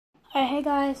Alright, hey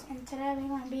guys, and today we're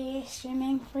going to be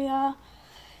streaming for y'all.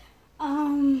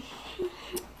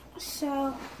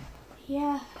 So,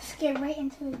 yeah, let's get right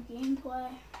into the gameplay.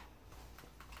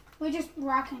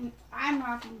 I'm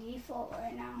rocking default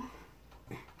right now.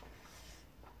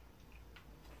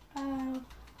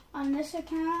 On this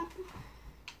account,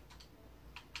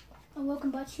 a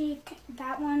Welcome Butt Cheek,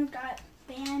 that one got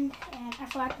banned, and I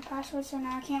forgot the password, so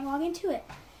now I can't log into it.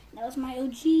 That was my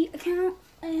OG account,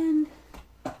 and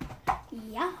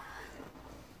yeah.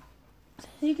 So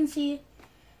as you can see,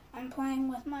 I'm playing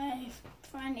with my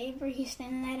friend Avery. He's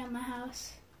standing right at my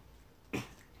house.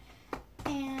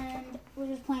 And we're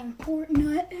just playing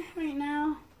Fortnut right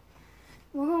now.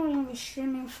 We're going to be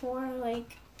streaming for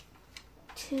like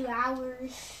 2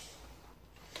 hours.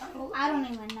 I don't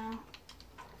even know.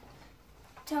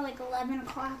 Till like 11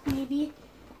 o'clock maybe.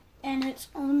 And it's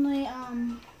only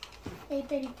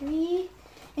 8:33.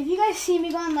 If you guys see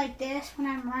me going like this when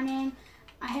I'm running,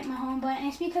 I hit my home button.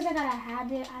 It's because I got a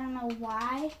habit. I don't know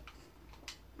why.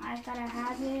 I got a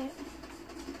habit.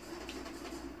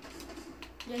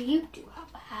 Yeah, you do have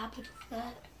a habit of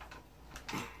that.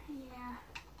 Yeah.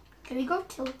 Can we go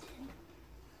tilted?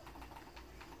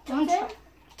 Tilted?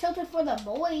 Tilted for the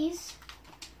boys.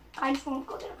 I just won't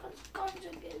go there because guns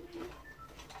are good.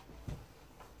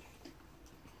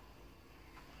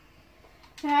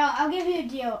 Now, I'll give you a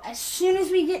deal. As soon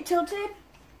as we get tilted,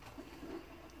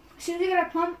 as soon as we get a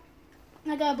pump,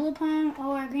 like a blue pump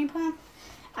or a green pump,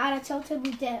 out of tilted,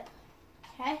 we dip.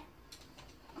 Okay?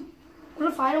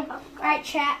 What if I don't have? Alright,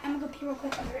 chat. I'm going to go pee real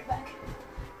quick. I'll be right back.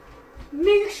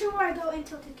 Make sure I go in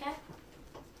tilted, okay?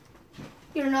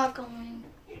 You're not going.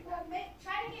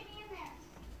 Try to get me in there.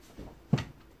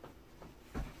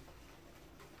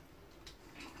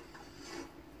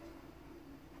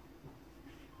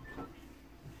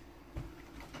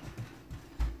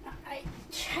 Alright,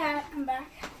 chat. I'm back.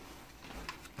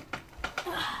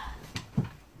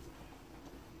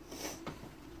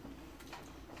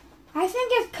 I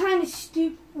think it's kind of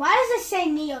stupid. Why does it say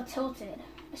Neo tilted?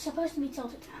 It's supposed to be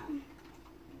tilted town.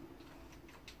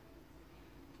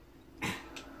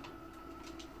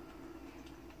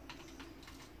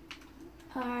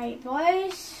 Alright,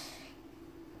 boys.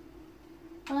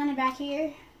 I'll land it back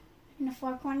here in the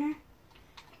far corner.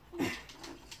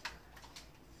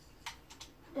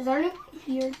 Is there anyone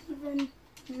here even?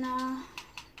 No,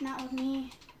 not with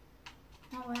me.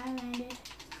 Not where I landed.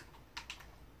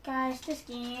 Guys, this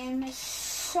game is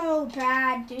so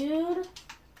bad, dude.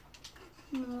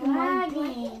 I'm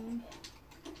lagging.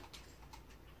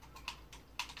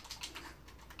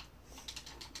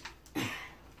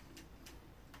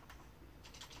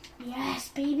 Yes,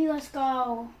 baby, let's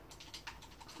go.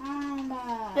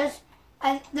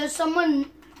 There's someone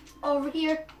over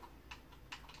here.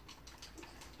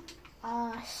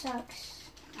 Sucks.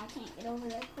 I can't get over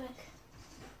there quick.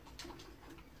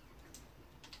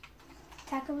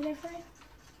 Attack over there for you.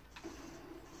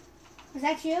 Was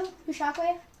that you? Who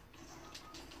shockwave?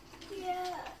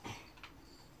 Yeah.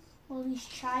 Well, at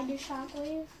least tried to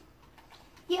shockwave.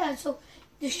 Yeah, so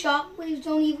the shockwaves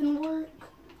don't even work.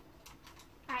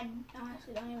 I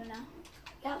honestly don't even know.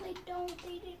 Yeah, they don't.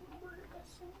 They didn't work a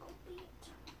single bit.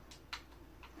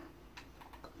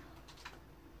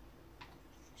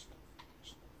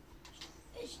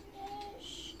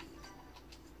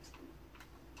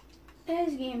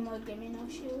 This game mode gave me no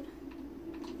shield.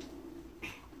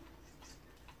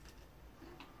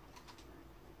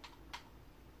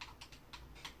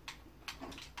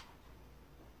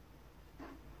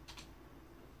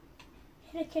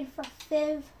 Hit a kid for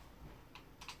Fiv.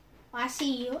 Oh, I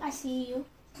see you. I see you.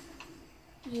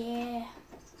 Yeah.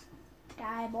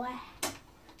 Die, boy.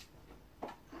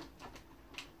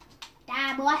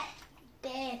 Die, boy.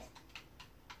 Dead.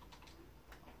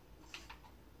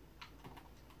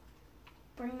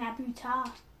 Bring that brutal.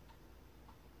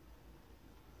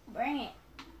 Bring it.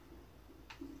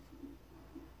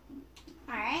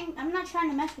 Alright, I'm not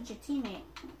trying to mess with your teammate.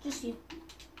 Just you.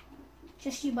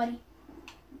 Just you, buddy.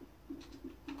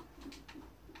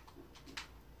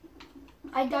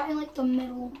 I got in like the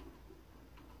middle.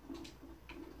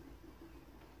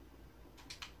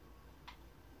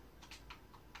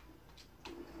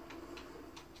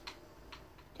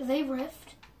 Do they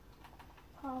rift?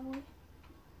 Probably.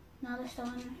 No, they're still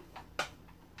in there.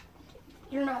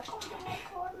 You're not going to my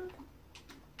card.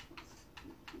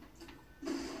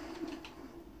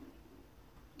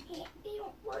 Yeah, they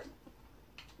don't work.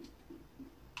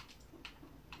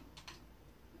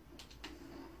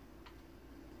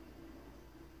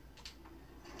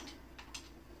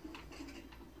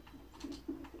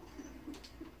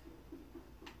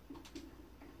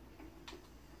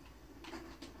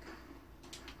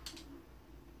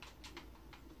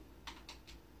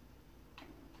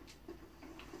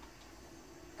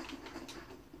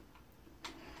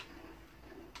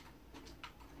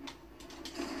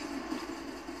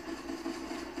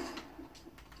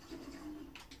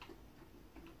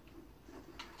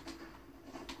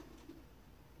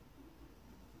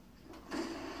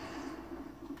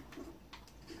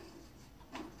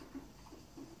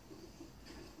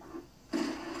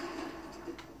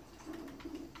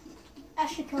 I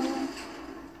should kill him.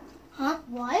 Huh?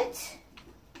 What?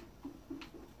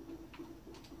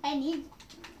 I need...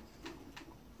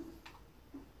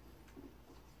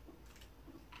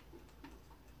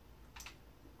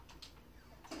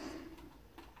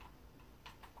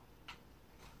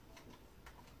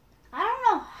 I don't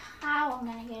know how I'm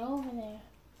gonna get over there.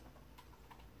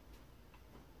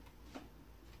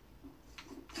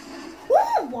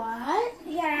 Ooh, what?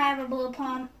 You gotta have a bullet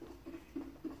pump.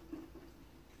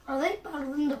 Are they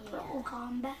battling the purple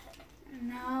combat?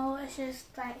 No, it's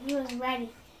just that he was ready.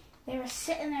 They were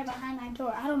sitting there behind that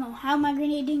door. I don't know how my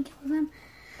grenade didn't kill them.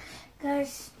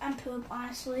 Guys, I'm poop,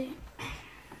 honestly.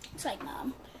 It's like,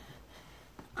 Mom.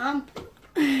 I'm poop.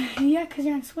 Yeah, because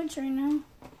you're on Switch right now.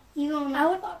 You don't I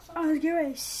know. was getting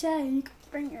ready to say you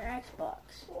could bring your Xbox.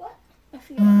 What? If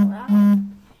you were allowed.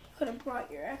 You could have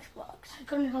brought your Xbox. I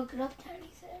couldn't hook it up to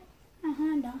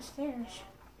anything. Downstairs.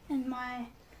 In my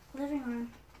living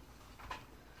room.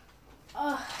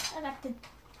 Oh, I got the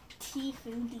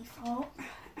Tfue default.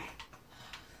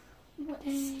 What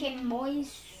skin,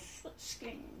 boys? What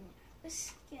skin? The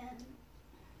skin.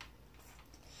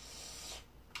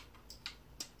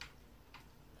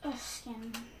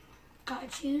 Skin. Gotta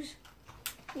choose.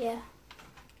 Yeah.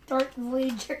 Dark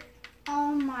Voyager.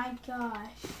 Oh my gosh.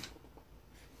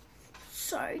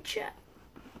 Sorry, chat.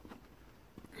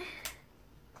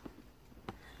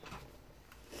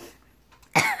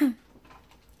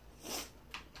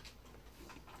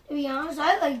 To be honest,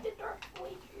 I like the Dark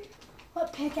Voyager.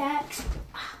 What pickaxe?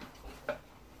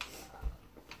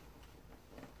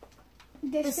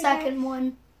 This The pickaxe? second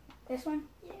one. This one?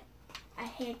 Yeah. I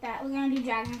hate that. We're gonna do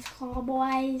Dragon's Claw,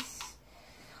 boys.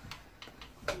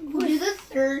 We'll do the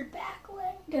third back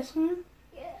leg. This one?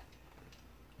 Yeah.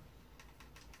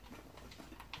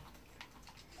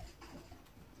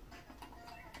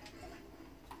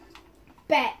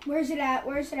 Bet. Where's it at?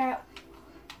 Where's it at?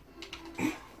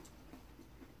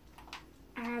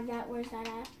 I have that. Where's that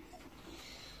at?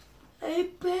 I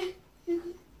bet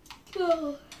you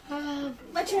don't have.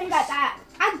 What you got that?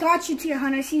 I got you to your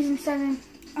Hunter Season 7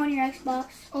 on your Xbox.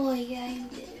 Oh yeah, you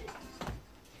did.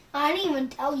 I didn't even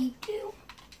tell you to.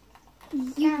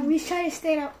 Yeah, we tried to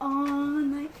stay up all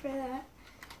night for that.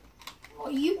 Well,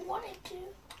 you wanted to.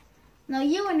 No,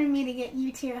 you wanted me to get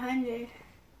you to your 100.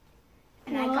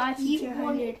 And I No, got you to your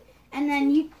 100. And then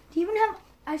do you even have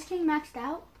Ice King maxed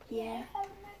out? Yeah.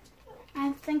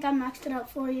 I think I maxed it out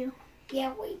for you.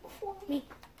 Yeah, way before me.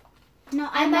 No,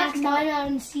 I maxed out. mine out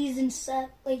in season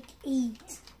 8.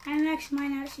 I maxed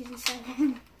mine out Season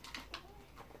 7.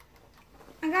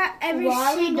 I got every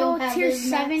Riley single don't have tier his maxed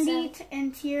 70 out.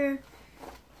 and tier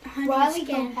 100 Riley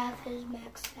skin. don't have his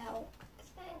maxed out.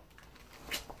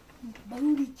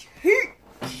 Booty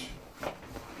church.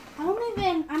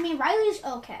 I mean, Riley's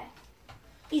okay.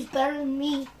 He's better than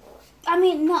me. I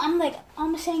mean, no,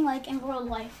 I'm saying like in real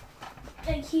life.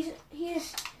 Like he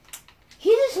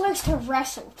just likes to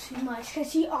wrestle too much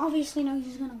because he obviously knows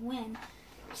he's gonna win.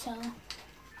 So.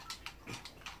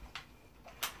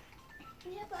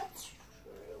 Yeah, that's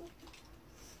true.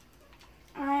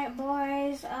 All right,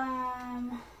 boys.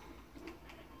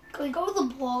 Can we go to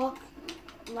the blog?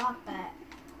 Lock that.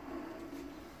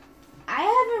 I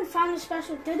haven't found a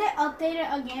special. Did they update it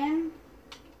again?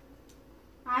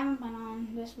 I haven't been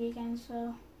on this weekend,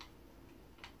 so.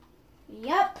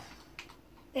 Yep.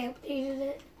 They updated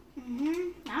it.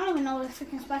 I don't even know what the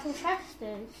freaking special chest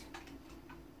is.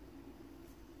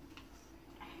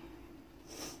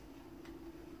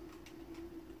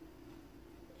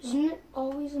 Isn't it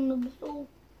always in the middle?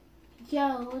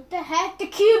 Yo, what the heck? The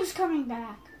cube's coming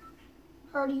back.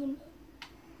 How do you know?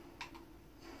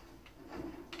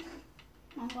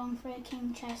 I'm going for the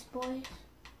king chest, boys.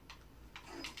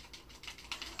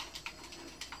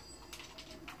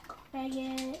 Did I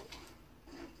get it?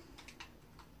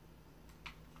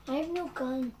 I have no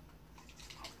gun.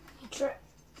 Yeah,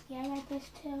 I got this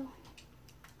too.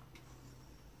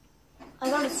 I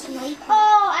got a sniper.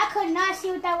 Oh, I could not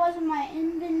see what that was in my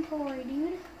inventory,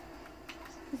 dude.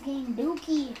 It's getting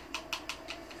dookie.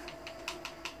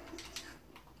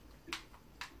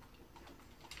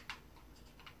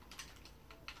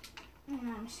 You know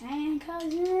what I'm saying,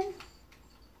 cousin?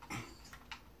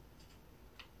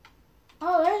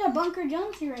 Oh, there's a Bunker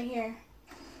Jonesy right here.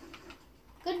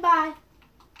 Goodbye.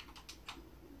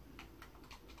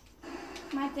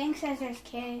 My thing says there's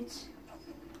kids.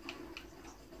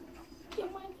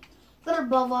 They're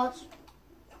above us.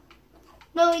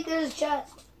 No, wait, there's a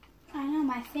chest. I know,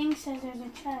 my thing says there's a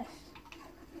chest.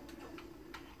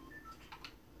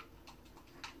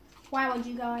 Why would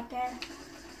you go out there?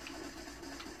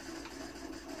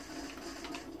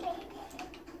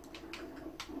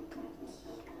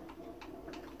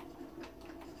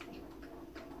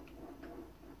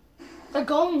 They're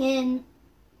going in.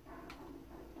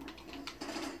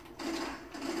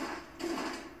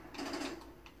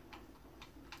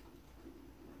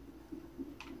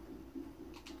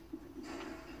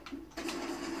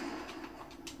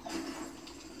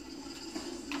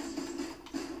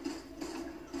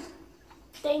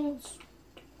 Things.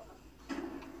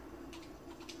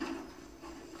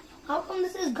 How come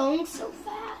this is going so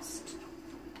fast?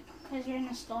 Because you're in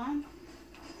a storm.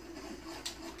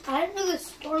 I didn't know the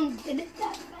storm did it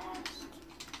that fast.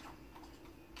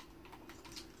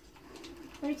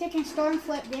 We're taking storm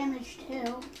flip damage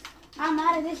too. I'm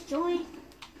out of this joint.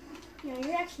 Yo,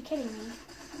 you're actually kidding me.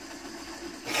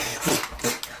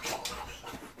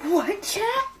 What?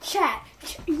 Chat.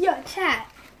 Yo, chat.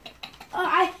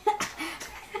 I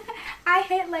I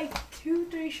hit like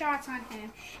 2-3 shots on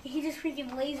him. And he just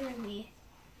freaking lasered me.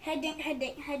 Head dink,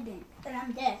 and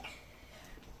I'm dead.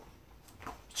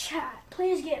 Chat,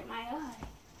 please get my eye.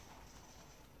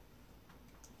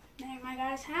 Man, my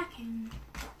guy's hacking.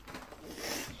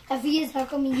 If he is, how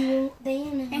come you won't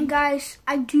ban him? And guys,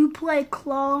 I do play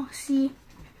claw. See,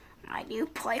 I do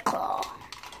play claw.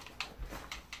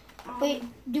 Wait,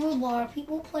 do a lot of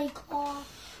people play claw?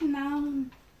 No.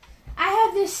 I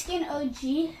have this skin OG.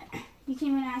 You can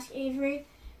even ask Avery.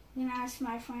 You can ask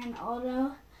my friend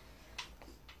Aldo.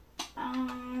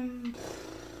 I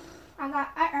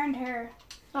earned her.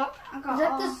 I got Is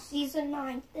that all, the season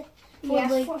 9?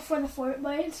 yes, for the Fort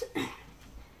Blades.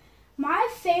 My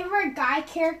favorite guy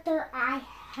character I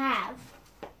have.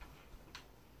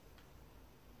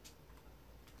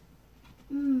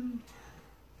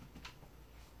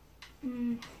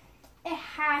 It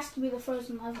has to be the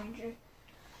Frozen Love Ranger.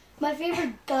 My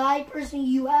favorite guy person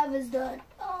you have is the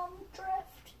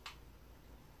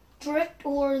Drift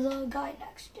or the guy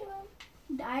next to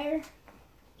him. Dyer.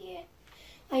 Yeah.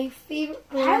 My favorite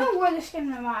I haven't worn the skin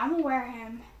in a while. I'm gonna wear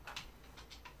him.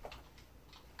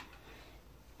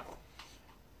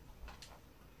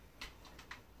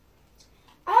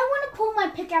 I want to pull my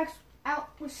pickaxe out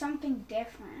with something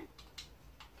different.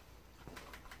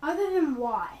 Other than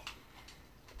why?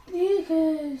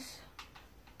 Because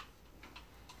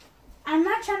I'm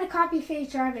not trying to copy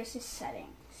Faith Jarvis's settings.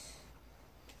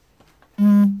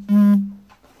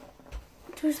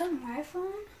 Was that my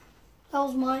phone? That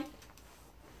was mine.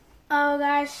 Oh,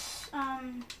 guys,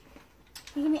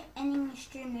 we're gonna be ending the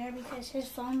stream there because his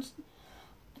phone's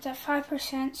it's at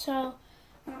 5%. So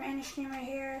I'm gonna end the stream right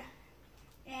here.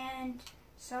 And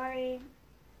sorry,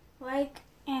 like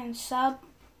and sub.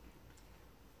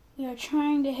 We are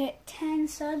trying to hit 10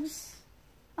 subs,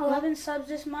 11 subs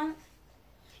this month.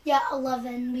 Yeah,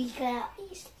 11. We can at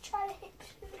least try to hit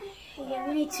 2. Yeah,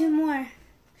 we need 2 more.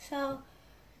 So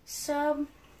sub,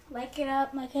 like it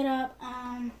up,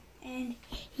 and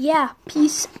yeah,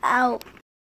 peace out.